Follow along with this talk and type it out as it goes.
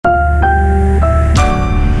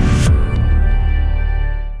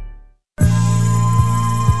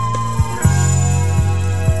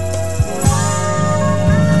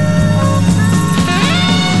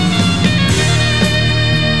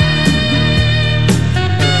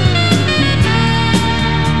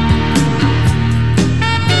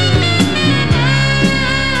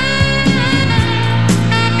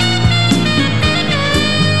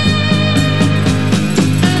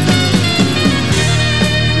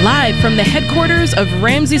Live from the headquarters of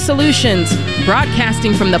Ramsey Solutions,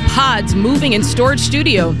 broadcasting from the Pods Moving and Storage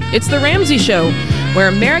Studio, it's The Ramsey Show, where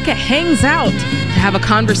America hangs out to have a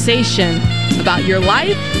conversation about your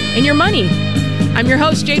life and your money. I'm your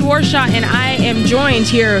host, Jade Warshaw, and I am joined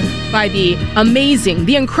here by the amazing,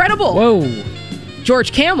 the incredible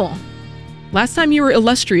George Kamel. Last time you were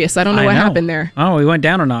illustrious. I don't know what happened there. Oh, we went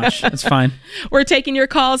down a notch. That's fine. We're taking your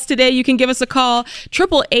calls today. You can give us a call,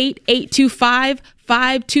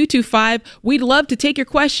 888-825-5225. We'd love to take your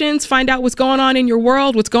questions, find out what's going on in your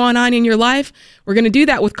world, what's going on in your life. We're going to do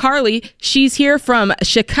that with Carly. She's here from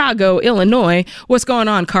Chicago, Illinois. What's going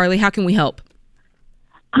on, Carly? How can we help?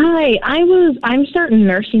 Hi, I'm starting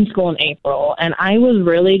nursing school in April, and I was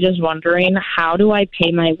really just wondering, how do I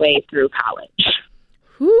pay my way through college?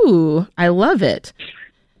 Ooh, I love it.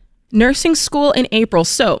 Nursing school in April.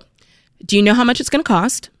 So, do you know how much it's going to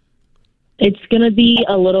cost? It's going to be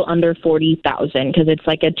a little under $40,000 because it's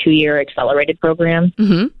like a 2-year accelerated program.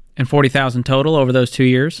 Mm-hmm. And $40,000 total over those 2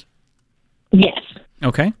 years? Yes.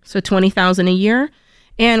 Okay. So $20,000 a year.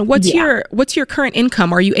 And what's your current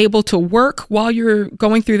income? Are you able to work while you're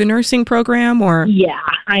going through the nursing program, or? Yeah,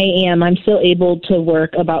 I am. I'm still able to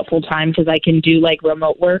work about full time because I can do like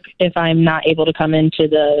remote work if I'm not able to come into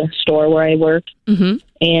the store where I work. Mm-hmm.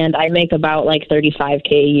 And I make about like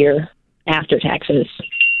 $35,000 a year after taxes.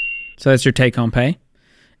 So that's your take-home pay.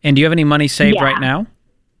 And do you have any money saved right now?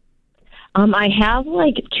 I have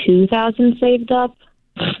like $2,000 saved up.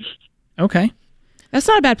 Okay. That's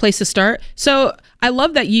not a bad place to start. So I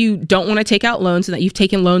love that you don't want to take out loans and that you've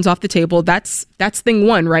taken loans off the table. That's thing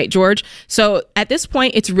one, right, George? So at this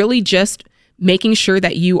point, it's really just making sure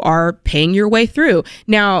that you are paying your way through.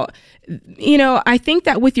 Now, I think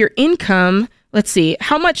that with your income, let's see,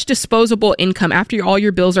 how much disposable income after all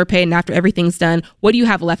your bills are paid and after everything's done, what do you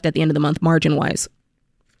have left at the end of the month margin-wise?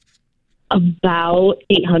 About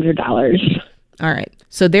 $800. All right.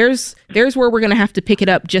 So there's where we're going to have to pick it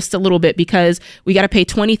up just a little bit because we got to pay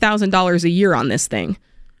 $20,000 a year on this thing.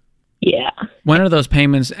 Yeah. When are those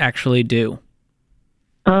payments actually due?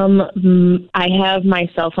 I have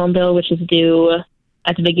my cell phone bill, which is due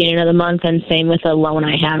at the beginning of the month, and same with the loan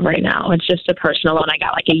I have right now. It's just a personal loan I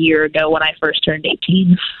got like a year ago when I first turned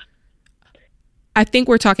 18. I think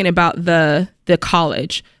we're talking about the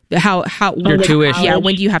college. How your tuition? Yeah,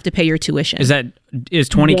 when do you have to pay your tuition? Is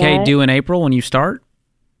 $20K due in April when you start?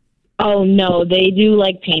 Oh no, they do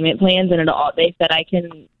like payment plans, and they said I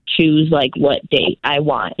can choose like what date I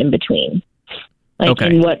want in between,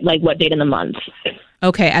 in what date in the month.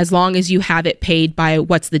 Okay, as long as you have it paid by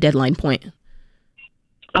what's the deadline point?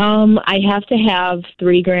 I have to have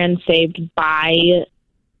 $3,000 saved by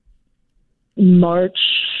March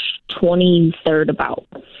 23rd about.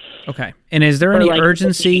 Okay. And is there any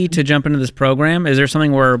urgency to jump into this program? Is there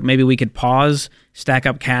something where maybe we could pause, stack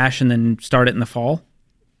up cash, and then start it in the fall?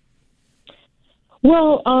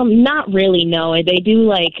 Well, not really, no. They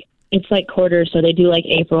do it's like quarters, so they do like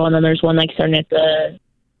April, and then there's one starting at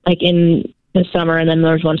in the summer, and then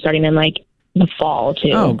there's one starting in the fall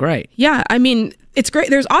too. Oh, great. Yeah, I mean, it's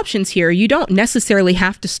great. There's options here. You don't necessarily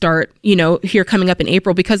have to start, here coming up in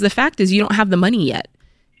April, because the fact is you don't have the money yet.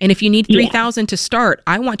 And if you need $3,000 to start,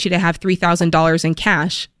 I want you to have $3,000 in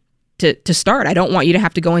cash to start. I don't want you to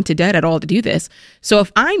have to go into debt at all to do this. So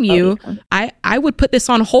if I'm you, I would put this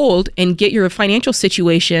on hold and get your financial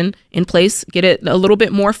situation in place, get it a little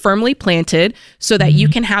bit more firmly planted so that you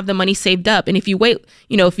can have the money saved up. And if you wait,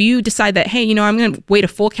 if you decide that, hey, I'm going to wait a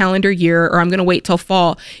full calendar year, or I'm going to wait till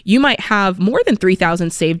fall, you might have more than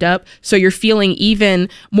 $3,000 saved up. So you're feeling even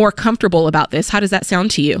more comfortable about this. How does that sound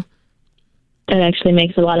to you? It actually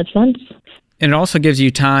makes a lot of sense. And it also gives you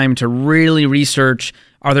time to really research,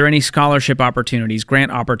 are there any scholarship opportunities, grant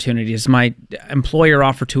opportunities? Does my employer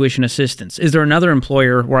offer tuition assistance? Is there another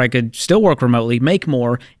employer where I could still work remotely, make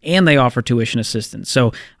more, and they offer tuition assistance?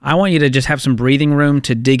 So I want you to just have some breathing room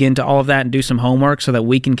to dig into all of that and do some homework so that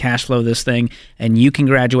we can cash flow this thing and you can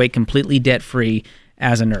graduate completely debt-free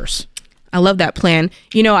as a nurse. I love that plan.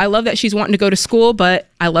 I love that she's wanting to go to school, but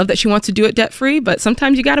I love that she wants to do it debt-free, but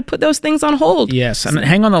sometimes you got to put those things on hold. Yes.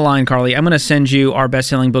 Hang on the line, Carly. I'm going to send you our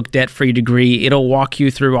best-selling book, Debt-Free Degree. It'll walk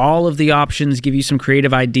you through all of the options, give you some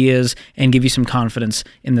creative ideas, and give you some confidence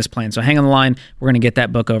in this plan. So hang on the line. We're going to get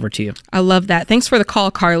that book over to you. I love that. Thanks for the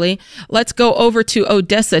call, Carly. Let's go over to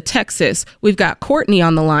Odessa, Texas. We've got Courtney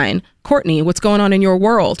on the line. Courtney, what's going on in your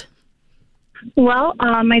world? Well,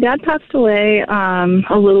 my dad passed away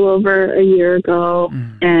a little over a year ago,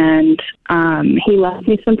 and he left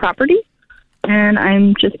me some property, and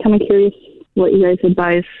I'm just kind of curious what you guys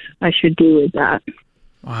advise I should do with that.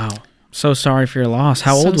 Wow. So sorry for your loss.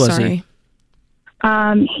 How old was he?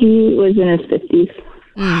 He was in his 50s.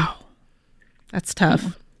 Wow. That's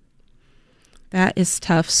tough. That is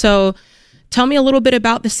tough. So tell me a little bit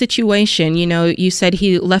about the situation. You know, you said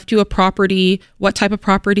he left you a property. What type of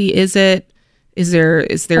property is it? Is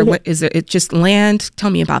it just land? Tell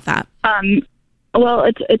me about that. Well,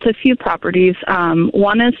 it's a few properties.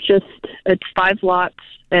 One is it's 5 lots,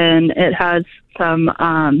 and it has some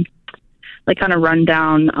like kind of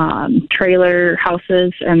rundown trailer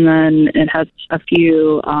houses, and then it has a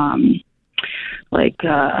few like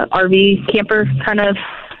RV camper kind of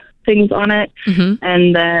things on it,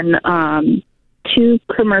 and then 2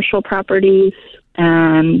 commercial properties,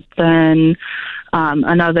 and then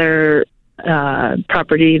another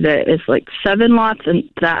property that is like 7 lots, and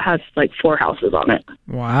that has like 4 houses on it.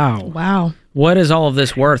 Wow. What is all of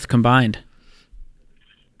this worth combined?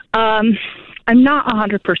 I'm not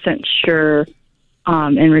 100% sure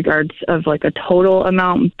in regards of like a total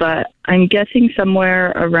amount, but I'm guessing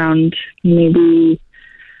somewhere around maybe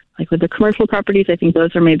like with the commercial properties, I think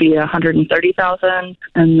those are maybe $130,000,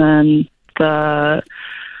 and then the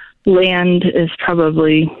land is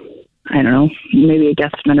probably, I don't know, maybe a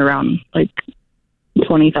guesstimate around like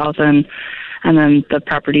 $20,000, and then the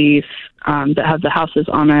properties that have the houses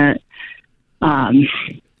on it, I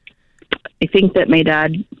think that my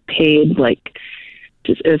dad paid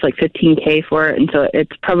it was like $15,000 for it, and so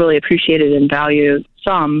it's probably appreciated in value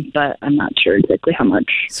some, but I'm not sure exactly how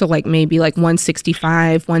much. So like maybe like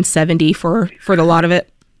 $165,000, $170,000 for the lot of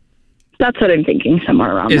it. That's what I'm thinking,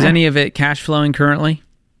 somewhere around there. Is any of it cash flowing currently?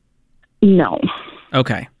 No.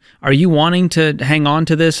 Okay. Are you wanting to hang on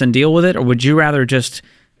to this and deal with it, or would you rather just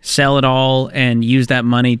sell it all and use that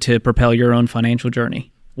money to propel your own financial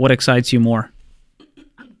journey? What excites you more?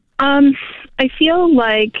 I feel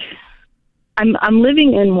like I'm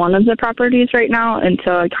living in one of the properties right now, and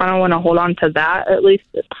so I kind of want to hold on to that at least,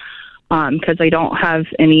 because I don't have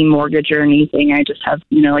any mortgage or anything. I just have,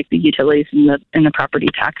 like the utilities and the property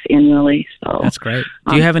tax annually. So that's great.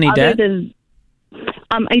 Do you have any debt?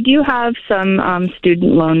 I do have some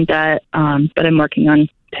student loan debt, but I'm working on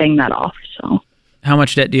paying that off. So, how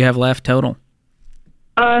much debt do you have left total?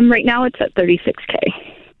 Right now it's at $36,000.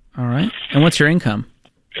 All right. And what's your income?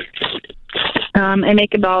 I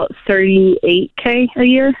make about $38,000 a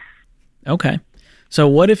year. Okay. So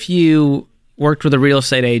what if you worked with a real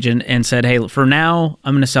estate agent and said, hey, for now,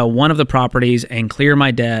 I'm going to sell one of the properties and clear my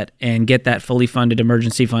debt and get that fully funded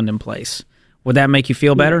emergency fund in place? Would that make you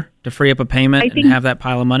feel better to free up a payment and have that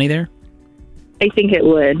pile of money there? I think it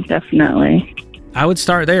would, definitely. I would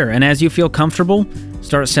start there. And as you feel comfortable,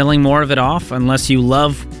 start selling more of it off. Unless you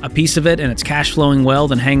love a piece of it and it's cash flowing well,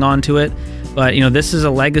 then hang on to it. But, this is a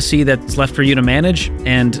legacy that's left for you to manage,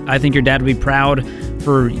 and I think your dad would be proud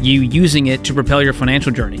for you using it to propel your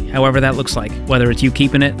financial journey, however that looks like, whether it's you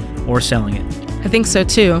keeping it or selling it. I think so,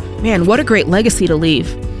 too. Man, what a great legacy to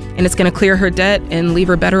leave. And it's going to clear her debt and leave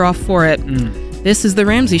her better off for it. This is The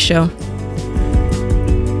Ramsey Show.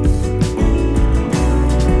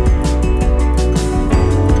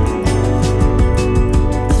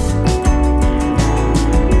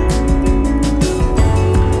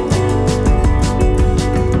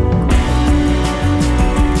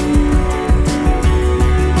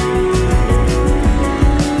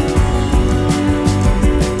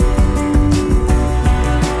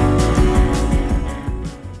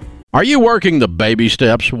 Are you working the baby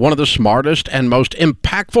steps? One of the smartest and most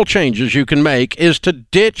impactful changes you can make is to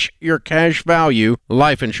ditch your cash value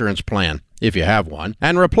life insurance plan, if you have one,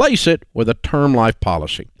 and replace it with a term life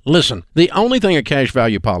policy. Listen, the only thing a cash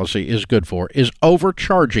value policy is good for is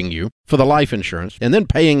overcharging you for the life insurance and then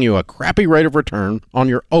paying you a crappy rate of return on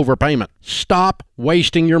your overpayment. Stop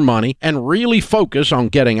wasting your money and really focus on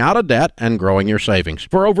getting out of debt and growing your savings.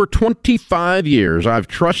 For over 25 years, I've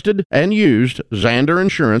trusted and used Zander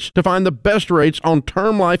Insurance to find the best rates on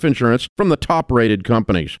term life insurance from the top-rated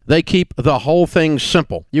companies. They keep the whole thing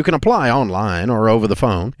simple. You can apply online or over the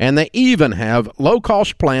phone, and they even have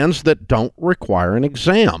low-cost plans that don't require an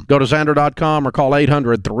exam. Go to Zander.com or call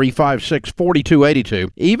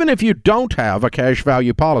 800-356-4282. Even if you don't have a cash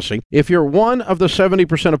value policy, if you're one of the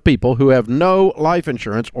 70% of people who have no life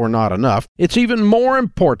insurance or not enough, it's even more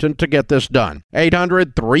important to get this done.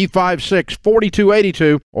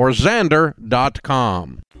 800-356-4282 or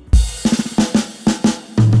Zander.com.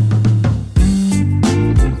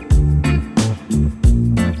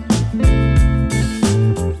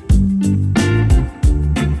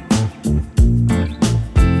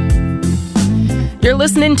 You're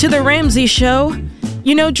listening to The Ramsey Show.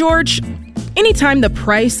 George, Anytime the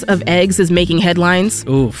price of eggs is making headlines,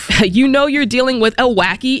 Oof. you know you're dealing with a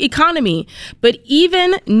wacky economy. But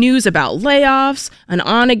even news about layoffs, an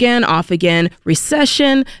on-again, off-again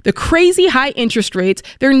recession, the crazy high interest rates,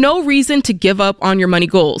 there's no reason to give up on your money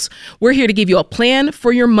goals. We're here to give you a plan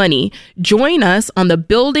for your money. Join us on the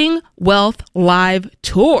Building Wealth Live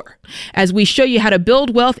Tour. As we show you how to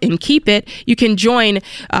build wealth and keep it, you can join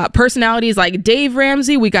personalities like Dave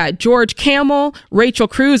Ramsey. We got George Camel, Rachel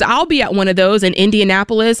Cruz. I'll be at one of those in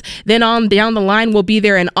Indianapolis. Then on down the line, we'll be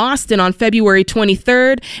there in Austin on February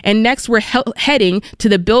 23rd. And next, we're heading to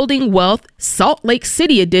the Building Wealth Salt Lake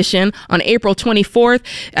City edition on April 24th.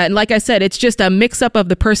 And like I said, it's just a mix-up of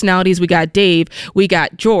the personalities. We got Dave, we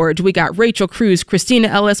got George, we got Rachel Cruz, Christina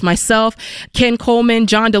Ellis, myself, Ken Coleman,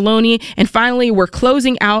 John Deloney. And finally, we're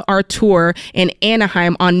closing out our tour in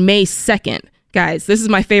Anaheim on May 2nd. Guys, this is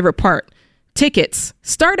my favorite part. Tickets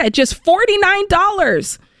start at just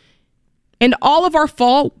 $49. And all of our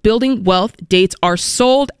fall Building Wealth dates are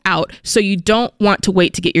sold out, so you don't want to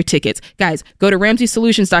wait to get your tickets. Guys, go to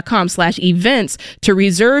RamseySolutions.com/events to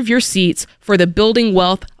reserve your seats for the Building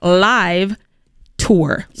Wealth Live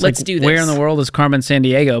Tour. Let's do this. Where in the world is Carmen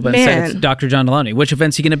Sandiego? But instead it's Dr. John Deloney. Which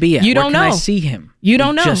event's he going to be at? You don't know. Where can I see him? You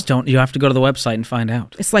don't know. Just don't. You have to go to the website and find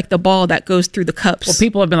out. It's like the ball that goes through the cups. Well,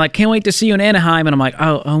 people have been like, can't wait to see you in Anaheim. And I'm like,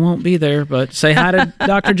 oh, I won't be there. But say hi to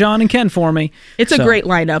Dr. John and Ken for me. It's a great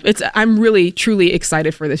lineup. I'm really, truly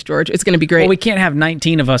excited for this, George. It's going to be great. Well, we can't have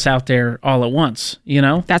 19 of us out there all at once, you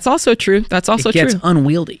know? That's also true. It gets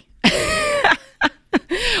unwieldy.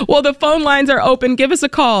 Well, the phone lines are open. Give us a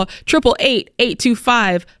call,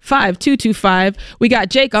 888-825-5225. We got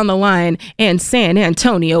Jake on the line in San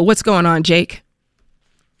Antonio. What's going on, Jake?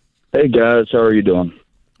 Hey, guys. How are you doing?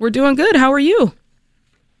 We're doing good. How are you?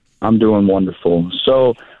 I'm doing wonderful.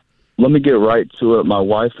 So let me get right to it. My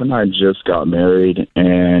wife and I just got married,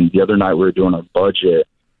 and the other night we were doing our budget,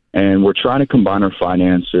 and we're trying to combine our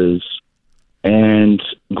finances. And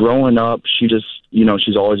growing up, she just,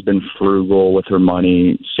 she's always been frugal with her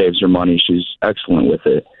money, saves her money. She's excellent with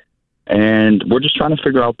it. And we're just trying to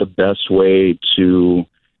figure out the best way to,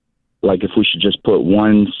 like, if we should just put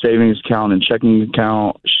one savings account and checking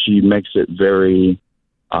account. She makes it very,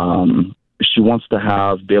 she wants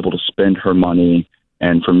to be able to spend her money,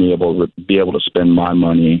 and for me to be able to spend my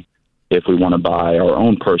money if we want to buy our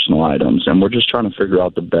own personal items. And we're just trying to figure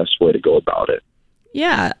out the best way to go about it.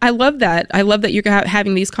 Yeah, I love that. I love that you're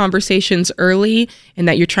having these conversations early and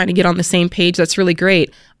that you're trying to get on the same page. That's really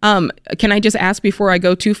great. Can I just ask before I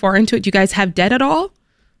go too far into it, do you guys have debt at all?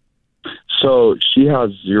 So she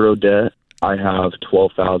has zero debt. I have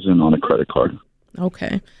 $12,000 on a credit card.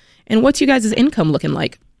 Okay. And what's you guys' income looking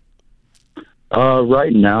like?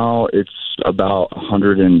 Right now, it's about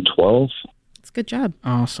 $112. That's a good job.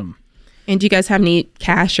 Awesome. And do you guys have any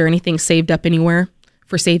cash or anything saved up anywhere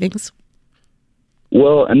for savings?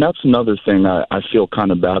 Well, and that's another thing I feel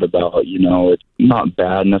kind of bad about. It's not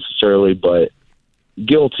bad necessarily, but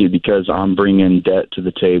guilty because I'm bringing debt to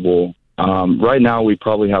the table. Right now, we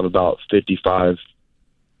probably have about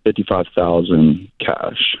 $55,000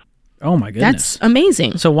 cash. Oh, my goodness. That's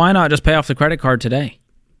amazing. So why not just pay off the credit card today?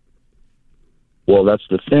 Well, that's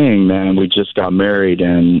the thing, man. We just got married,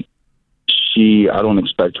 and I don't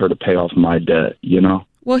expect her to pay off my debt,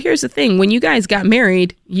 Well, here's the thing. When you guys got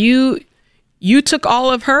married, you took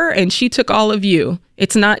all of her and she took all of you.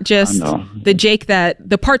 It's not just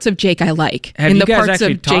the parts of Jake I like Have and you the guys parts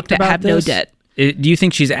actually of Jake talked that about have this? no debt. Do you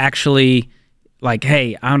think she's actually like,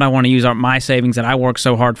 hey, I don't want to use my savings that I work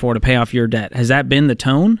so hard for to pay off your debt? Has that been the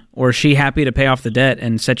tone? Or is she happy to pay off the debt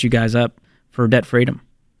and set you guys up for debt freedom?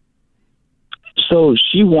 So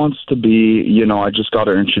she wants to be, I just got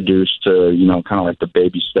her introduced to, kind of like the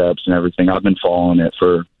baby steps and everything. I've been following it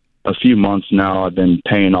for a few months now. I've been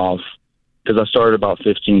paying off because I started about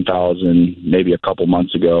 $15,000 maybe a couple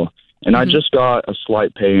months ago, and I just got a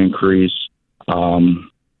slight pay increase.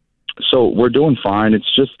 So we're doing fine.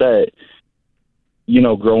 It's just that,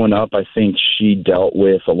 growing up, I think she dealt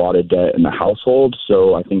with a lot of debt in the household.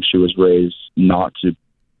 So I think she was raised not to,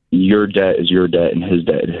 your debt is your debt and his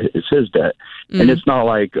debt is his debt. And it's not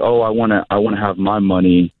like, oh, I want to have my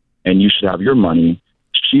money and you should have your money.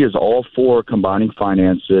 She is all for combining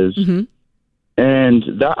finances. And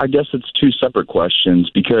that, I guess it's two separate questions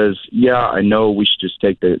because, yeah, I know we should just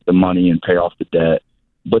take the money and pay off the debt.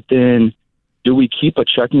 But then do we keep a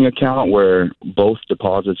checking account where both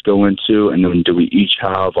deposits go into, and then do we each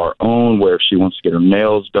have our own where if she wants to get her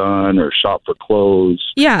nails done or shop for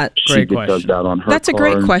clothes? Yeah. She does that on her That's card.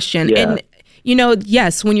 a great question. Yeah. And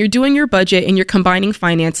Yes, when you're doing your budget and you're combining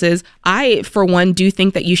finances, I, for one, do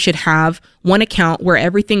think that you should have one account where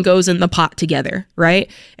everything goes in the pot together, right?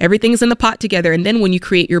 Everything's in the pot together. And then when you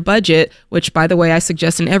create your budget, which, by the way, I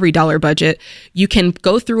suggest in every dollar budget, you can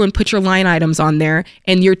go through and put your line items on there,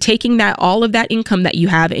 and you're taking all of that income that you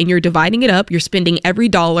have and you're dividing it up. You're spending every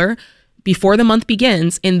dollar before the month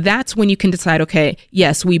begins. And that's when you can decide, okay,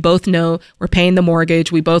 yes, we both know we're paying the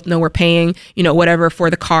mortgage. We both know we're paying, whatever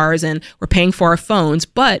for the cars, and we're paying for our phones,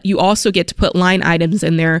 but you also get to put line items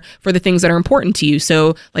in there for the things that are important to you.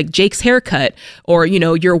 So like Jake's haircut, or,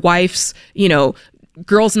 your wife's,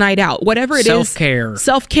 girls' night out, whatever it is.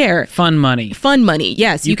 Self-care. Fun money.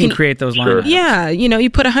 Yes. You can create those line items. Yeah. You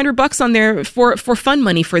put $100 on there for fun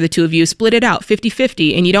money for the two of you, split it out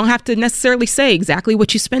 50-50, and you don't have to necessarily say exactly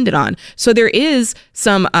what you spend it on. So there is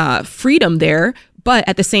some freedom there, but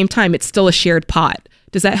at the same time, it's still a shared pot.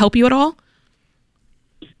 Does that help you at all?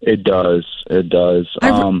 It does.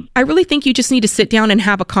 I really think you just need to sit down and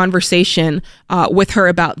have a conversation with her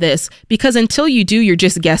about this, because until you do, you're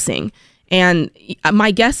just guessing. And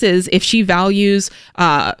my guess is if she values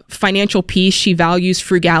financial peace, she values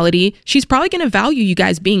frugality, she's probably going to value you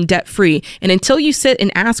guys being debt free. And until you sit and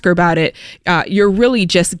ask her about it, you're really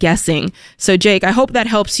just guessing. So Jake, I hope that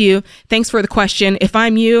helps you. Thanks for the question. If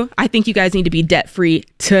I'm you, I think you guys need to be debt free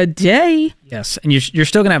today. Yes, and you're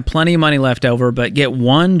still going to have plenty of money left over, but get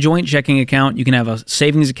one joint checking account. You can have a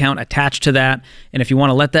savings account attached to that, and if you want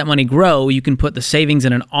to let that money grow, you can put the savings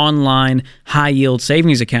in an online high-yield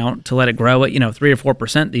savings account to let it grow at 3 or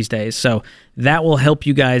 4% these days. So that will help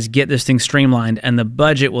you guys get this thing streamlined, and the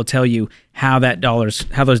budget will tell you how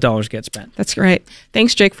those dollars get spent. That's right.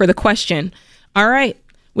 Thanks, Jake, for the question. All right.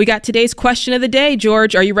 We got today's question of the day.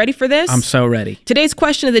 George, are you ready for this? I'm so ready. Today's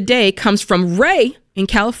question of the day comes from Ray in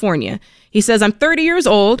California. He says, I'm 30 years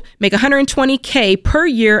old, make $120K per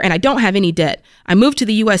year, and I don't have any debt. I moved to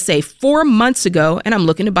the USA 4 months ago, and I'm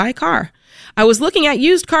looking to buy a car. I was looking at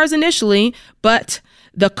used cars initially, but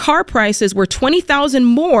the car prices were $20,000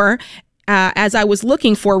 more as I was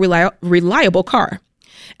looking for a reliable car.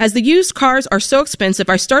 As the used cars are so expensive,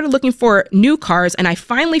 I started looking for new cars, and I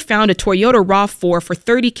finally found a Toyota RAV4 for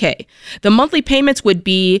 $30K. The monthly payments would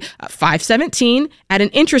be $517 at an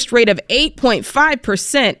interest rate of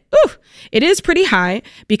 8.5%. Ooh, it is pretty high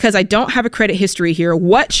because I don't have a credit history here.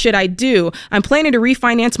 What should I do? I'm planning to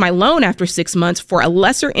refinance my loan after 6 months for a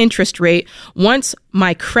lesser interest rate once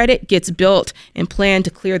my credit gets built, and plan to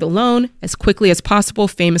clear the loan as quickly as possible.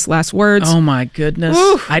 Famous last words. Oh my goodness.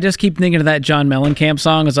 Oof. I just keep thinking of that John Mellencamp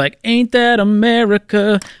song. It's like, ain't that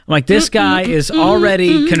America? I'm like, this guy is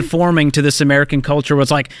already conforming to this American culture where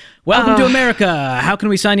it's like, welcome to America. How can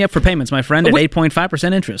we sign you up for payments, my friend, at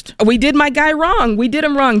 8.5% interest? We did my guy wrong. We did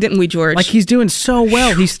him wrong, didn't we, George? Like, he's doing so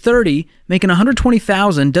well. He's 30, making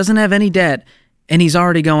 $120,000, doesn't have any debt, and he's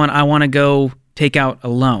already going, I want to go take out a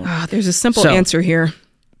loan. There's a simple answer here.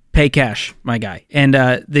 Pay cash, my guy. And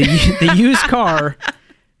the used car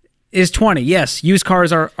is $20. Yes, used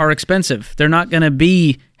cars are expensive. They're not going to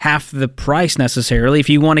be half the price necessarily. If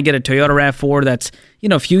you want to get a Toyota RAV4 that's,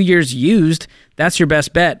 a few years used, that's your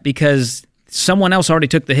best bet because someone else already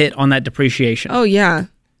took the hit on that depreciation. Oh, yeah.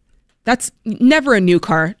 That's never a new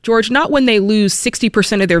car, George, not when they lose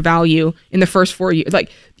 60% of their value in the first 4 years. Like,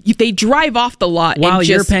 they drive off the lot. While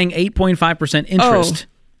you're paying 8.5% interest,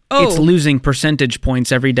 it's losing percentage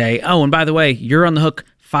points every day. Oh, and by the way, you're on the hook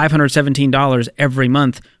 $517 every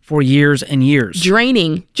month for years and years.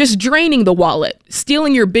 Just draining the wallet,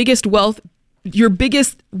 stealing your biggest wealth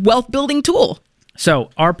building tool. So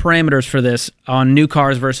our parameters for this on new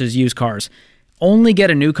cars versus used cars: only get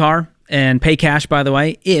a new car and pay cash, by the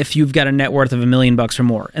way, if you've got a net worth of $1 million or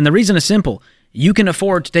more. And the reason is simple. You can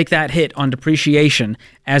afford to take that hit on depreciation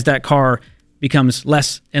as that car becomes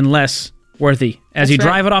less and less worthy. As you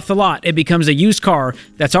drive it off the lot, it becomes a used car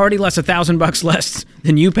that's already less $1,000 less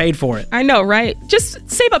than you paid for it. I know, right?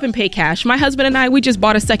 Just save up and pay cash. My husband and I, we just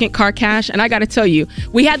bought a second car cash, and I got to tell you,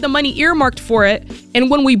 we had the money earmarked for it,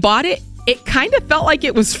 and when we bought it, it kind of felt like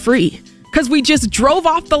it was free because we just drove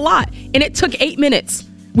off the lot, and it took 8 minutes.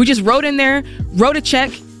 We just rode in there, wrote a check,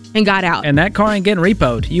 and got out. And that car ain't getting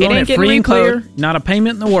repoed. You own it free and clear, not a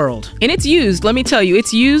payment in the world. And it's used. Let me tell you,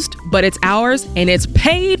 it's used, but it's ours, and it's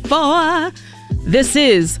paid for. This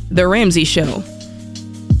is The Ramsey Show.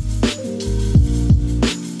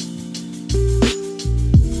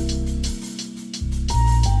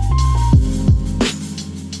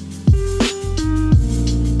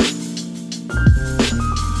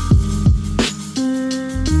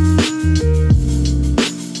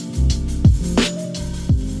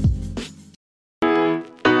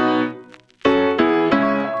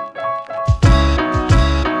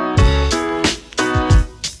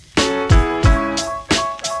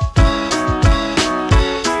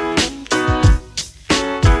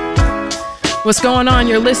 What's going on?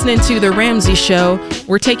 You're listening to The Ramsey Show.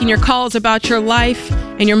 We're taking your calls about your life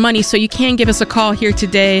and your money, so you can give us a call here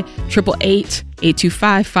today,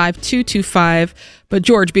 888-825-5225. But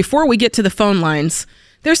George, before we get to the phone lines,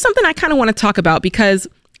 there's something I kind of want to talk about because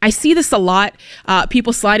I see this a lot.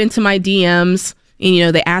 People slide into my DMs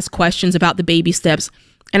and, they ask questions about the baby steps.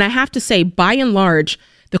 And I have to say, by and large,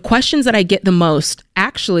 the questions that I get the most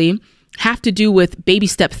actually have to do with baby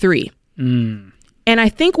step 3. And I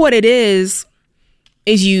think what it is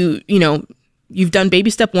you've done baby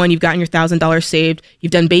step 1, you've gotten your $1,000 saved.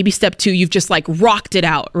 You've done baby step 2, you've just like rocked it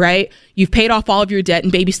out, right? You've paid off all of your debt in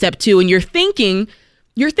baby step 2, and you're thinking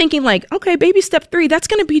like, okay, baby step 3, that's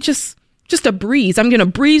going to be just a breeze. I'm going to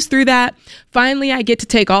breeze through that. Finally, I get to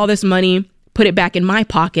take all this money, put it back in my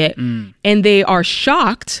pocket, and they are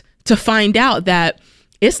shocked to find out that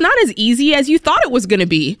it's not as easy as you thought it was going to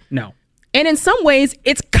be. No. And in some ways,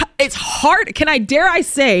 it's hard. Dare I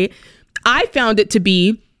say, I found it to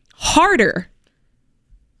be harder.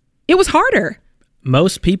 It was harder.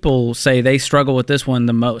 Most people say they struggle with this one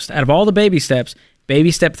the most. Out of all the baby steps,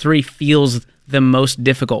 baby step 3 feels the most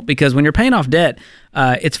difficult because when you're paying off debt,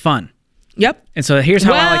 it's fun. Yep. And so here's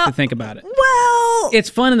how I like to think about it. Well,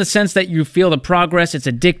 it's fun in the sense that you feel the progress. It's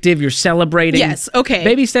addictive. You're celebrating. Yes. Okay.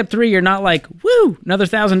 Baby step 3, you're not like, woo, another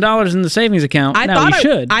 $1,000 in the savings account. I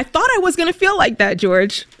thought I was going to feel like that,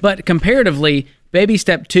 George. But comparatively, baby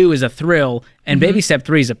step 2 is a thrill, and baby step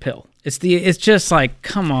 3 is a pill. It's just like,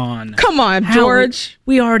 come on, George.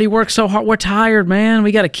 We already work so hard. We're tired, man.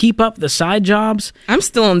 We got to keep up the side jobs. I'm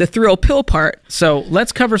still on the thrill pill part. So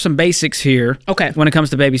let's cover some basics here. Okay. When it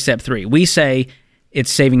comes to baby step 3, we say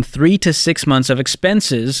it's saving 3 to 6 months of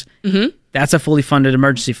expenses. That's a fully funded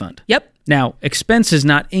emergency fund. Yep. Now, expense is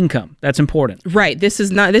not income. That's important. Right. This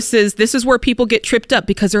is where people get tripped up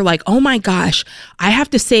because they're like, oh my gosh, I have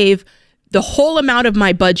to save the whole amount of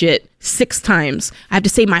my budget 6 times. I have to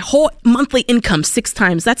save my whole monthly income 6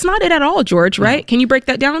 times. That's not it at all, George, right? No. Can you break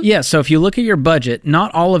that down? Yeah, so if you look at your budget,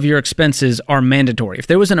 not all of your expenses are mandatory. If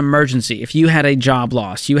there was an emergency, if you had a job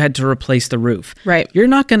loss, you had to replace the roof. Right. You're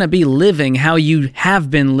not going to be living how you have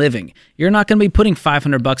been living. You're not going to be putting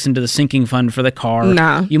 $500 into the sinking fund for the car.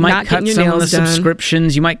 No. You might cut some of the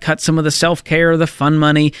subscriptions. You might cut some of the self-care or the fun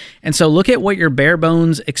money. And so look at what your bare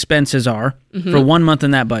bones expenses are for 1 month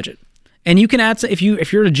in that budget. And you can add, if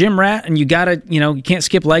you're a gym rat and you gotta, you can't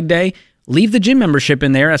skip leg day, leave the gym membership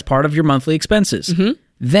in there as part of your monthly expenses.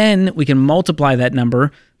 Then we can multiply that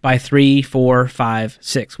number by 3, 4, 5,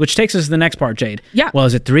 6, which takes us to the next part, Jade. Yeah. Well,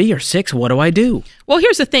 is it 3 or 6? What do I do? Well,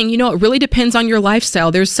 here's the thing. It really depends on your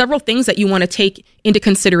lifestyle. There's several things that you want to take into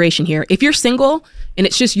consideration here. If you're single and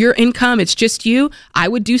it's just your income, it's just you, I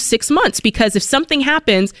would do 6 months because if something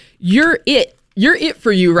happens, you're it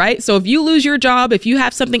for you, right? So if you lose your job, if you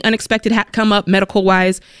have something unexpected come up medical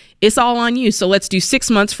wise, it's all on you. So let's do 6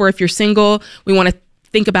 months for if you're single. We want to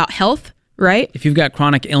think about health, right? If you've got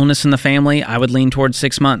chronic illness in the family, I would lean towards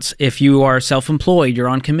 6 months. If you are self-employed, you're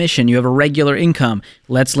on commission, you have a regular income,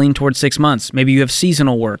 let's lean towards 6 months. Maybe you have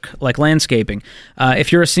seasonal work like landscaping.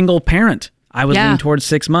 If you're a single parent, I would lean towards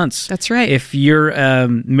 6 months. That's right. If you're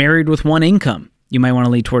married with one income, you might want to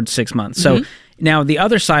lean towards 6 months. So now the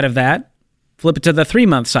other side of that, flip it to the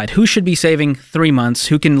 3-month side. Who should be saving 3 months?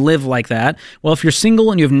 Who can live like that? Well, if you're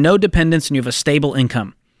single and you have no dependents and you have a stable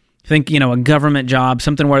income, think, a government job,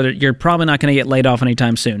 something where you're probably not going to get laid off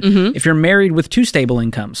anytime soon. If you're married with 2 stable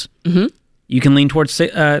incomes, you can lean towards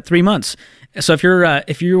 3 months. So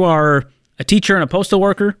if you are a teacher and a postal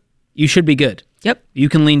worker, you should be good. Yep. You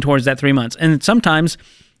can lean towards that 3 months. And sometimes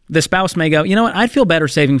the spouse may go, you know what, I'd feel better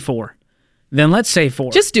saving 4. Then let's say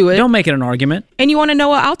 4. Just do it. Don't make it an argument. And you want to know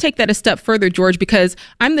what? I'll take that a step further, George, because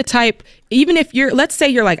I'm the type, even if let's say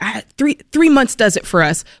you're like, 3 months does it for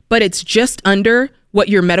us, but it's just under what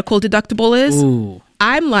your medical deductible is. Ooh.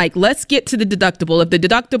 I'm like, let's get to the deductible. If the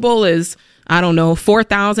deductible is, I don't know,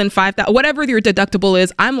 $4,000, $5,000, whatever your deductible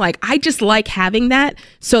is, I'm like, I just like having that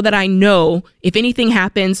so that I know if anything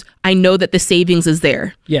happens, I know that the savings is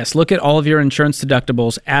there. Yes, look at all of your insurance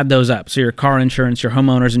deductibles, add those up. So your car insurance, your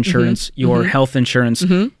homeowner's insurance, your health insurance,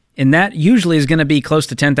 and that usually is going to be close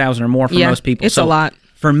to $10,000 or more for most people. It's a lot.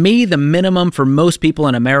 For me, the minimum for most people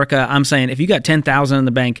in America, I'm saying if you got $10,000 in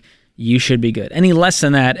the bank, you should be good. Any less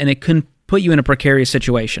than that, and it can put you in a precarious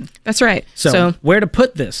situation. That's right. So where to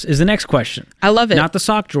put this is the next question. I love it. Not the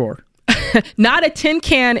sock drawer. Not a tin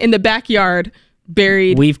can in the backyard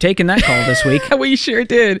buried. We've taken that call this week. We sure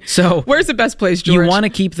did. So where's the best place, George? You want to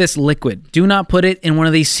keep this liquid. Do not put it in one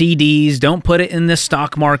of these CDs. Don't put it in the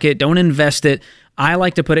stock market. Don't invest it. I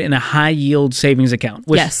like to put it in a high-yield savings account,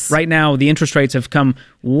 which right now the interest rates have come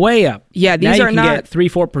way up. Yeah, these now are you can get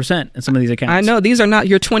 3-4% in some of these accounts. I know, these are not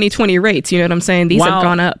your 2020 rates. You know what I'm saying? These have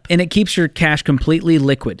gone up. And it keeps your cash completely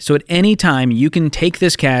liquid. So at any time, you can take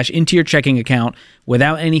this cash into your checking account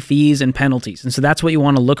without any fees and penalties. And so that's what you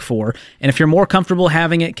want to look for. And if you're more comfortable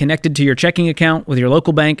having it connected to your checking account with your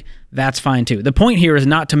local bank, that's fine too. The point here is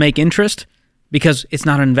not to make interest because it's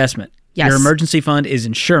not an investment. Yes. Your emergency fund is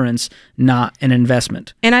insurance, not an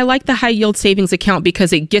investment. And I like the high yield savings account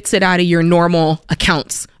because it gets it out of your normal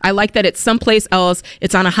accounts. I like that it's someplace else.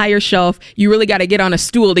 It's on a higher shelf. You really got to get on a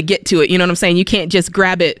stool to get to it. You know what I'm saying? You can't just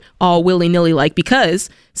grab it all willy-nilly because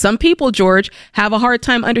some people, George, have a hard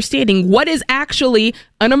time understanding what is actually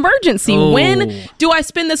an emergency. Oh. When do I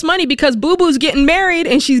spend this money because Boo-Boo's getting married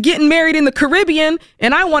and she's getting married in the Caribbean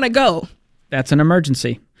and I want to go? That's an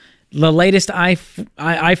emergency. The latest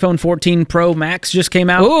iPhone 14 Pro Max just came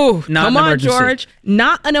out. Ooh, not come an on, emergency. George.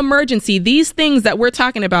 Not an emergency. These things that we're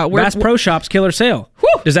talking about. Bass Pro Shops killer sale.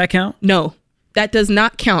 Whew. Does that count? No, that does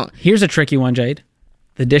not count. Here's a tricky one, Jade.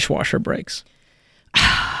 The dishwasher breaks.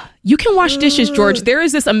 You can wash dishes, George. There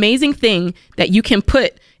is this amazing thing that you can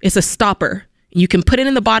put. It's a stopper. You can put it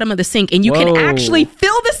in the bottom of the sink and you can actually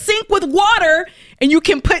fill the sink with water and you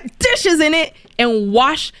can put dishes in it and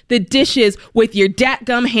wash the dishes with your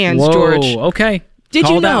dadgum hands, George. Okay. Did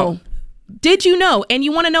Called you know? out. Did you know? And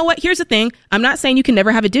you want to know what? Here's the thing. I'm not saying you can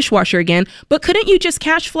never have a dishwasher again, but couldn't you just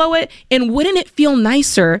cash flow it? And wouldn't it feel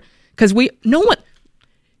nicer? Because no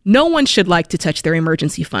one should like to touch their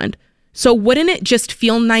emergency fund. So wouldn't it just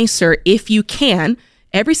feel nicer if you can?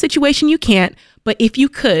 Every situation you can't, but if you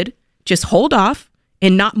could, just hold off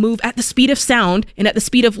and not move at the speed of sound and at the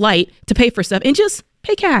speed of light to pay for stuff and just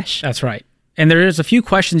pay cash. That's right. And there's a few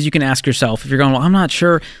questions you can ask yourself if you're going, well, I'm not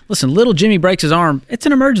sure. Listen, little Jimmy breaks his arm. It's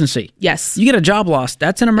an emergency. Yes. You get a job loss.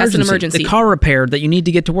 That's an emergency. That's an emergency. The car repair that you need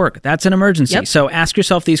to get to work. That's an emergency. Yep. So ask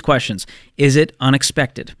yourself these questions. Is it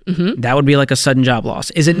unexpected? Mm-hmm. That would be like a sudden job loss.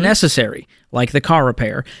 Is it necessary? Like the car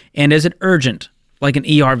repair. And is it urgent? Like an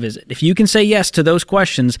ER visit. If you can say yes to those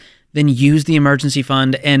questions, then use the emergency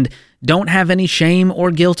fund and don't have any shame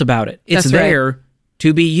or guilt about it. It's That's right. there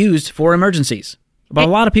to be used for emergencies. But a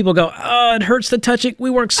lot of people go, oh, it hurts to touch it. We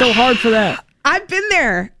work so hard for that. I've been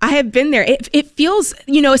there. I have been there. It feels,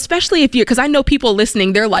 especially if because I know people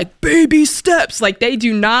listening, they're like, baby steps. Like they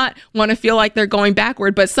do not want to feel like they're going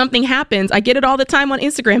backward, but something happens. I get it all the time on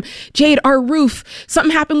Instagram. Jade, our roof,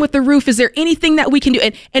 something happened with the roof. Is there anything that we can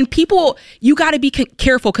do? And people, you got to be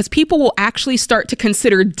careful because people will actually start to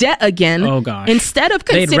consider debt again. Oh, gosh. Instead of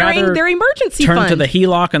considering their emergency turn fund. to the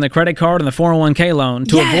HELOC and the credit card and the 401k loan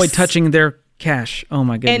to avoid touching their cash. Oh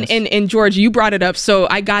my goodness. And George, you brought it up, so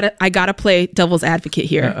I gotta play devil's advocate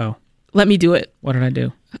here. Uh-oh. Let me do it. What did I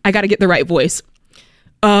do? I gotta get the right voice.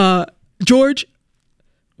 George,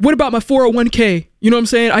 what about my 401k? You know what I'm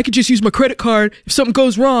saying? I could just use my credit card. If something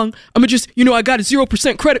goes wrong, I'm gonna just, I got a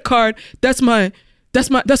 0% credit card. That's my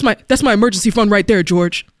emergency fund right there,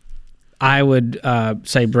 George. I would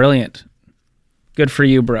say brilliant. Good for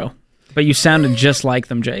you, bro. But you sounded just like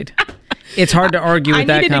them, Jade. It's hard to argue with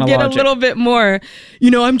that kind of logic. I needed to get a little bit more.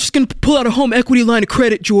 I'm just going to pull out a home equity line of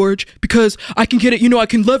credit, George, because I can get it. I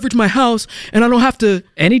can leverage my house and I don't have to.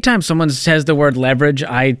 Anytime someone says the word leverage,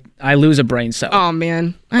 I lose a brain cell. Oh,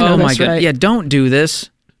 man. I know my that's God. right. Yeah, don't do this.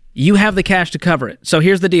 You have the cash to cover it. So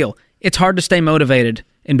here's the deal. It's hard to stay motivated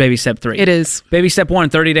in baby step 3. It is. Baby step 1,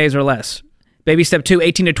 30 days or less. Baby step 2,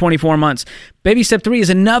 18 to 24 months. Baby step 3 is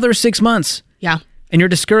another 6 months. Yeah. And you're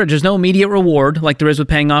discouraged. There's no immediate reward like there is with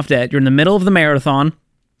paying off debt. You're in the middle of the marathon,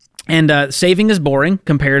 and saving is boring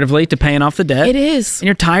comparatively to paying off the debt. It is. And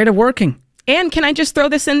you're tired of working. And can I just throw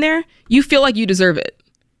this in there? You feel like you deserve it.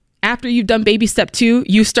 After you've done baby step 2,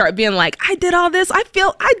 you start being like, I did all this. I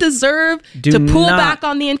feel I deserve to pull back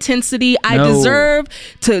on the intensity. I deserve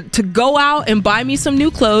to go out and buy me some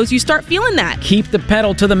new clothes. You start feeling that. Keep the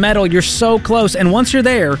pedal to the metal. You're so close. And once you're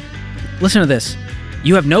there, listen to this.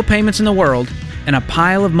 You have no payments in the world and a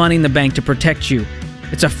pile of money in the bank to protect you.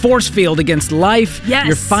 It's a force field against life. Yes.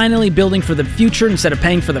 You're finally building for the future instead of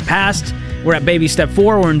paying for the past. We're at baby step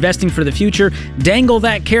 4. We're investing for the future. Dangle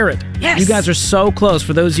that carrot. Yes. You guys are so close.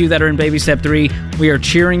 For those of you that are in baby step 3, we are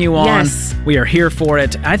cheering you on. Yes. We are here for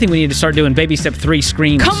it. I think we need to start doing baby step 3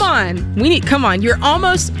 screens. Come on. You're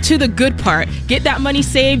almost to the good part. Get that money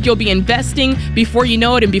saved. You'll be investing before you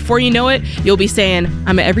know it. And before you know it, you'll be saying,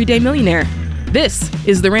 I'm an everyday millionaire. This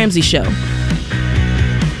is The Ramsey Show.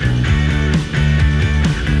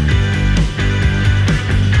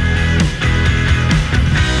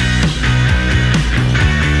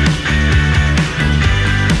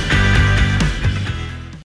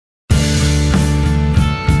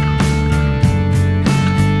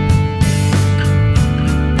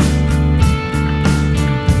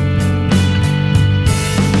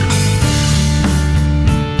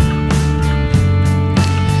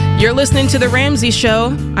 You're listening to The Ramsey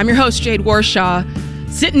Show. I'm your host, Jade Warshaw.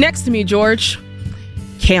 Sitting next to me, George,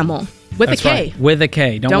 Camel. With That's a K. Right. With a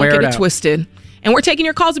K. Don't wear get it it out. twisted. And we're taking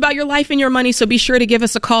your calls about your life and your money, so be sure to give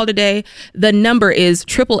us a call today. The number is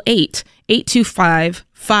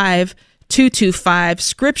 888-825-5225.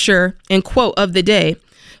 Scripture and quote of the day.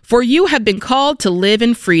 For you have been called to live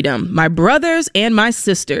in freedom, my brothers and my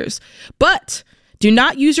sisters. But do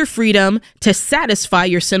not use your freedom to satisfy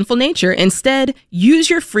your sinful nature. Instead,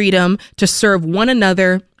 use your freedom to serve one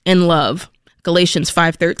another in love. Galatians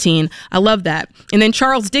 5:13. I love that. And then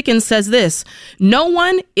Charles Dickens says this: no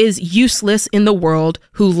one is useless in the world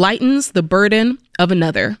who lightens the burden of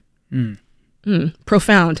another.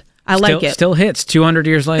 Profound. I like it. Still hits 200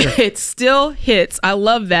 years later. It still hits. I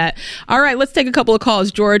love that. All right, let's take a couple of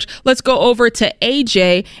calls, George. Let's go over to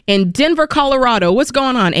AJ in Denver, Colorado. What's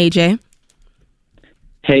going on, AJ?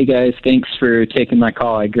 Hey, guys. Thanks for taking my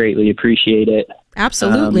call. I greatly appreciate it.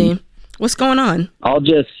 Absolutely. What's going on?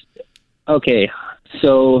 Okay,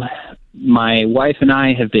 so my wife and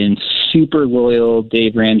I have been super loyal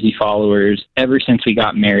Dave Ramsey followers ever since we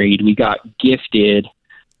got married. We got gifted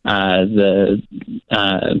FPU?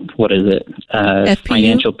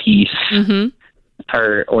 Financial Peace,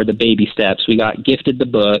 or the Baby Steps. We got gifted the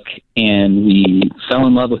book, and we fell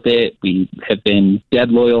in love with it. We have been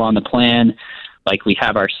dead loyal on the plan. Like, we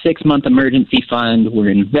have our 6-month emergency fund. We're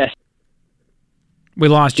investing. We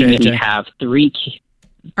lost you, AJ. We have 3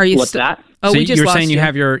 Are you What's that? Oh, so we just you're lost saying you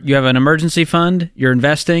have an emergency fund, you're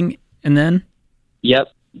investing, and then? Yep.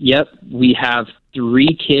 We have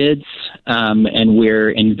 3 kids, and we're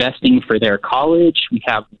investing for their college. We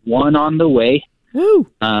have 1 on the way. Woo!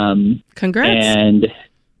 Congrats. And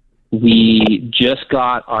we just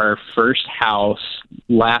got our first house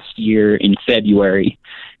last year in February,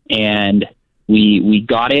 and we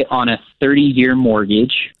got it on a 30-year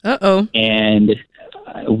mortgage. Uh-oh. And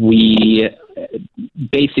we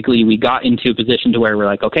got into a position to where we're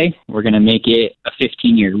like, okay, we're going to make it a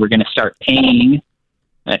 15-year. We're going to start paying,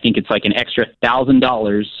 I think it's like an extra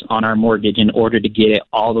 $1,000 on our mortgage in order to get it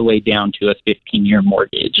all the way down to a 15-year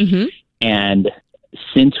mortgage. Mm-hmm. And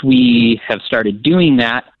since we have started doing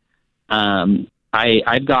that,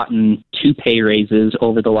 I've gotten 2 pay raises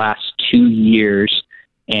over the last 2 years,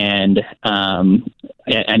 and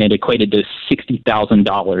it equated to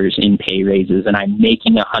 $60,000 in pay raises, and I'm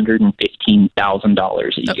making $115,000 a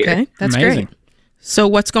year. Okay, that's Amazing. great. So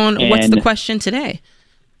what's the question today?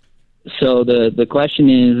 So the question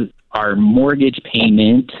is, our mortgage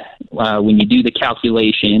payment, when you do the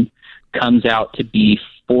calculation, comes out to be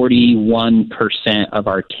 41% of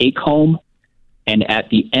our take home. And at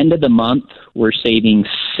the end of the month, we're saving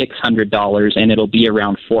 $600, and it'll be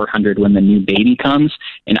around $400 when the new baby comes.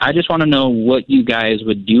 And I just want to know what you guys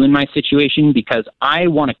would do in my situation, because I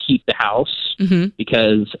want to keep the house,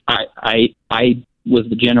 because I was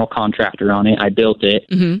the general contractor on it. I built it,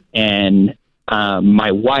 and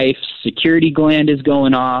my wife's security gland is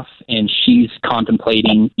going off, and she's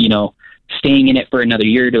contemplating, staying in it for another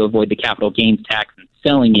year to avoid the capital gains tax and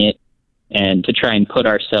selling it, and to try and put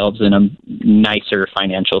ourselves in a nicer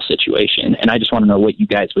financial situation. And I just want to know what you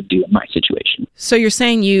guys would do in my situation. So you're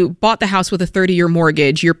saying you bought the house with a 30-year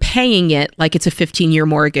mortgage. You're paying it like it's a 15-year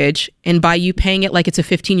mortgage. And by you paying it like it's a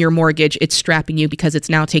 15-year mortgage, it's strapping you because it's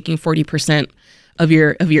now taking 40% of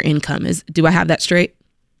your income. Do I have that straight?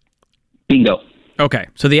 Bingo. Okay.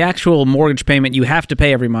 So the actual mortgage payment you have to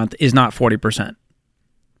pay every month is not 40%.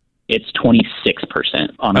 It's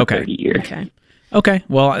 26% on a 30-year. Okay.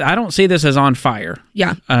 Well, I don't see this as on fire.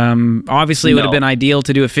 Yeah. Obviously, it would have been ideal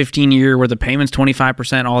to do a 15-year where the payment's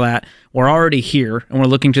 25%, all that. We're already here, and we're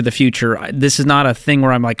looking to the future. This is not a thing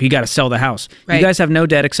where I'm like, you got to sell the house. Right. You guys have no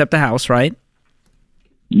debt except the house, right?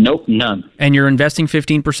 Nope, none. And you're investing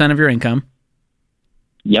 15% of your income.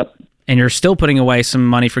 Yep. And you're still putting away some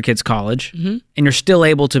money for kids' college. And you're still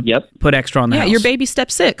able to put extra on the house. Yeah, you're baby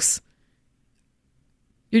step 6.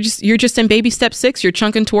 You're just in baby step 6. You're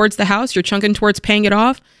chunking towards the house. You're chunking towards paying it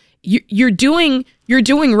off. You're doing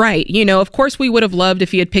right. Of course, we would have loved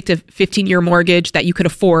if you had picked a 15-year mortgage that you could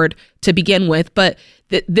afford to begin with. But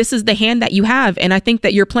this is the hand that you have, and I think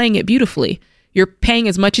that you're playing it beautifully. You're paying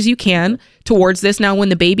as much as you can towards this. Now, when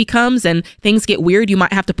the baby comes and things get weird, you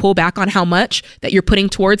might have to pull back on how much that you're putting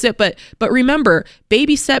towards it. But remember,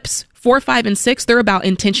 baby steps 4, 5, and 6, they're about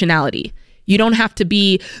intentionality. You don't have to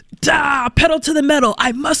be, pedal to the metal.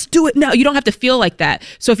 I must do it now. You don't have to feel like that.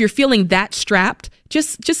 So if you're feeling that strapped,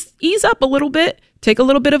 just ease up a little bit, take a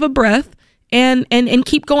little bit of a breath, and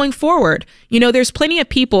keep going forward. There's plenty of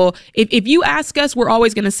people. If you ask us, we're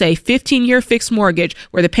always going to say 15-year fixed mortgage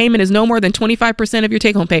where the payment is no more than 25% of your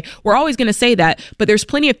take-home pay. We're always going to say that. But there's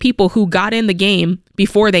plenty of people who got in the game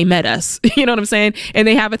before they met us. You know what I'm saying? And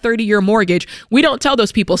they have a 30-year mortgage. We don't tell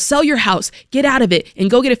those people, sell your house, get out of it, and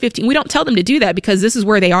go get a 15. We don't tell them to do that because this is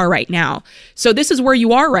where they are right now. So this is where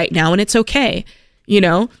you are right now, and it's okay, you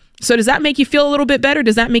know? So does that make you feel a little bit better?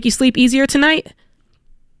 Does that make you sleep easier tonight?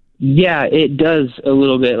 Yeah, it does a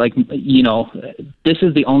little bit. Like, you know, this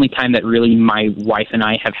is the only time that really my wife and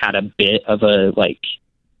I have had a bit of a, like,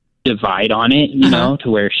 divide on it, you know,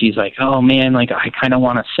 to where she's like, oh, man, like, I kind of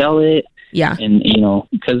want to sell it. Yeah. And, you know,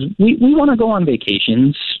 because we want to go on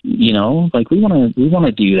vacations, you know, like, we want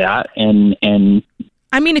to do that. And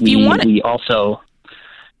I mean, if you want to... We also...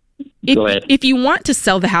 If you want to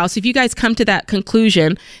sell the house, if you guys come to that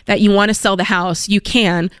conclusion that you want to sell the house, you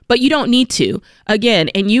can, but you don't need to. Again,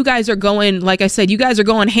 and you guys are going, like I said, you guys are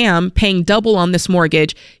going ham, paying double on this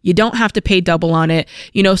mortgage. You don't have to pay double on it.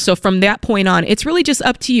 You know, so from that point on, it's really just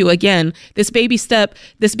up to you. Again, this baby step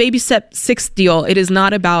 6 deal, it is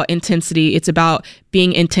not about intensity. It's about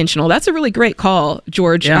being intentional. That's a really great call,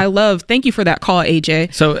 George. Yeah. Thank you for that call,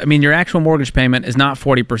 AJ. So, I mean, your actual mortgage payment is not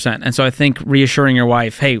 40%. And so I think reassuring your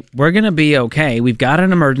wife, hey, we're going to be okay. We've got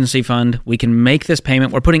an emergency fund. We can make this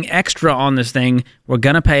payment. We're putting extra on this thing. We're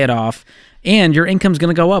going to pay it off. And your income's going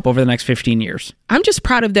to go up over the next 15 years. I'm just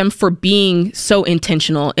proud of them for being so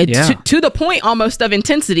intentional to the point almost of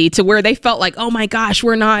intensity to where they felt like, oh my gosh,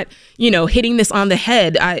 we're not, you know, hitting this on the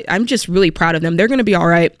head. I'm just really proud of them. They're going to be all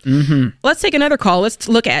right. Mm-hmm. Let's take another call. Let's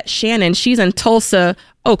look at Shannon. She's in Tulsa,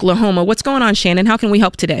 Oklahoma. What's going on, Shannon? How can we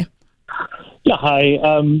help today? Yeah, hi.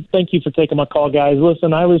 Thank you for taking my call, guys.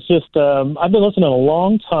 Listen, I was just, I've been listening a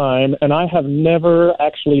long time, and I have never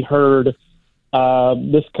actually heard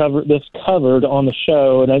this covered on the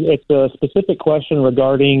show, and it's a specific question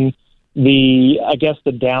regarding the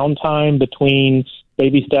downtime between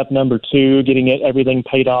baby step number 2, getting everything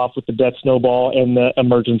paid off with the debt snowball and the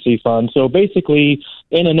emergency fund. So basically,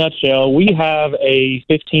 in a nutshell, we have a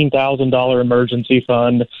 $15,000 emergency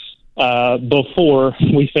fund. Before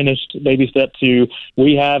we finished baby step 2,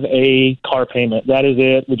 we have a car payment. That is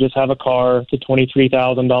it. We just have a car. It's a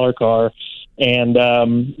 $23,000 car.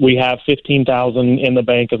 And we have $15,000 in the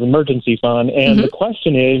bank as emergency fund. And the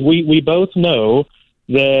question is, we both know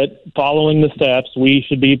that following the steps, we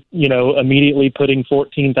should be, you know, immediately putting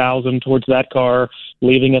 $14,000 towards that car,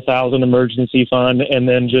 leaving $1,000 emergency fund, and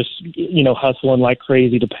then just, you know, hustling like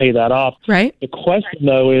crazy to pay that off. Right. The question,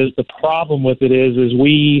 though, is the problem with it is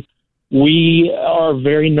we are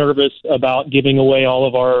very nervous about giving away all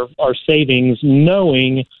of our savings,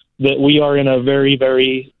 knowing that we are in a very,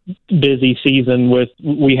 very busy season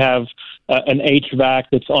we have an HVAC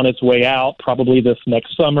that's on its way out probably this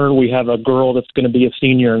next summer. We have a girl that's going to be a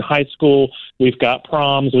senior in high school. We've got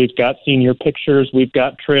proms. We've got senior pictures. We've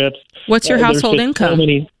got trips. What's your household income?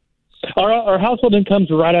 Our household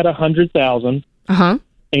income's right at $100,000.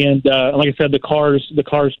 And like I said, the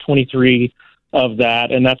car's 23 of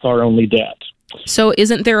that, and that's our only debt. So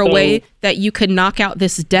isn't there a way that you could knock out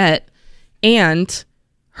this debt and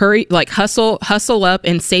hustle up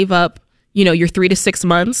and save up, you know, your 3 to 6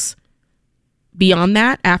 months beyond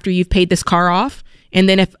that after you've paid this car off? And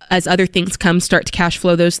then as other things come, start to cash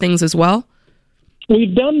flow those things as well?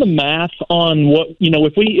 We've done the math on what, you know,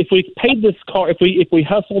 if we paid this car, if we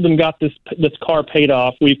hustled and got this car paid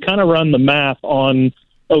off, we've kind of run the math on,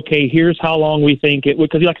 okay, here's how long we think it would,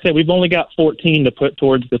 because like I said, we've only got 14 to put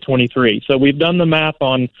towards the 23. So we've done the math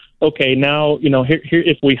on, okay, now, you know, here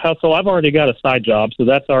if we hustle, I've already got a side job, so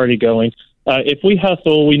that's already going. If we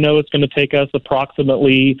hustle, we know it's going to take us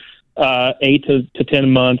approximately 8 to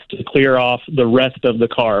 10 months to clear off the rest of the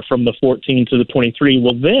car from the 14 to the 23.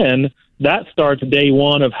 Well, then that starts day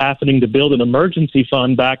one of having to build an emergency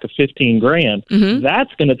fund back of $15,000.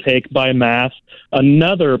 That's going to take, by math,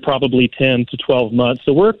 another probably 10 to 12 months.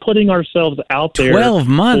 So we're putting ourselves out there 12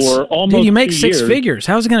 months for almost Dude, you make 2 6 years. figures.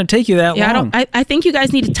 How's it going to take you that long? I think you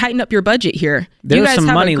guys need to tighten up your budget here. There's you guys some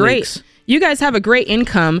have money leaks. You guys have a great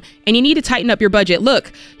income, and you need to tighten up your budget.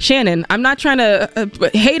 Look, Shannon, I'm not trying to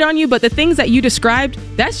hate on you, but the things that you described,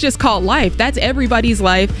 that's just called life. That's everybody's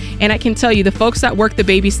life. And I can tell you, the folks that work the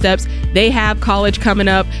baby steps, they have college coming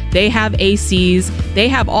up, they have ACs, they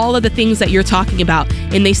have all of the things that you're talking about,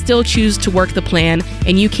 and they still choose to work the plan,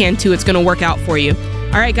 and you can too. It's going to work out for you.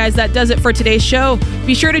 All right, guys, that does it for today's show.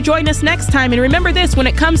 Be sure to join us next time. And remember this, when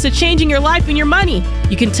it comes to changing your life and your money,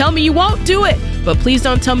 you can tell me you won't do it, but please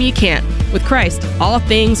don't tell me you can't. With Christ, all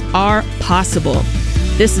things are possible.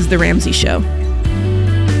 This is The Ramsey Show.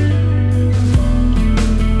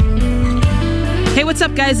 Hey, what's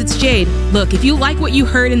up, guys? It's Jade. Look, if you like what you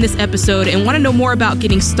heard in this episode and want to know more about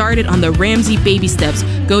getting started on the Ramsey baby steps,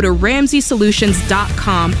 go to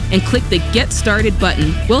RamseySolutions.com and click the Get Started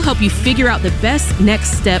button. We'll help you figure out the best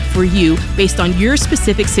next step for you based on your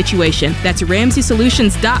specific situation. That's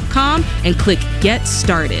RamseySolutions.com and click Get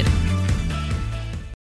Started.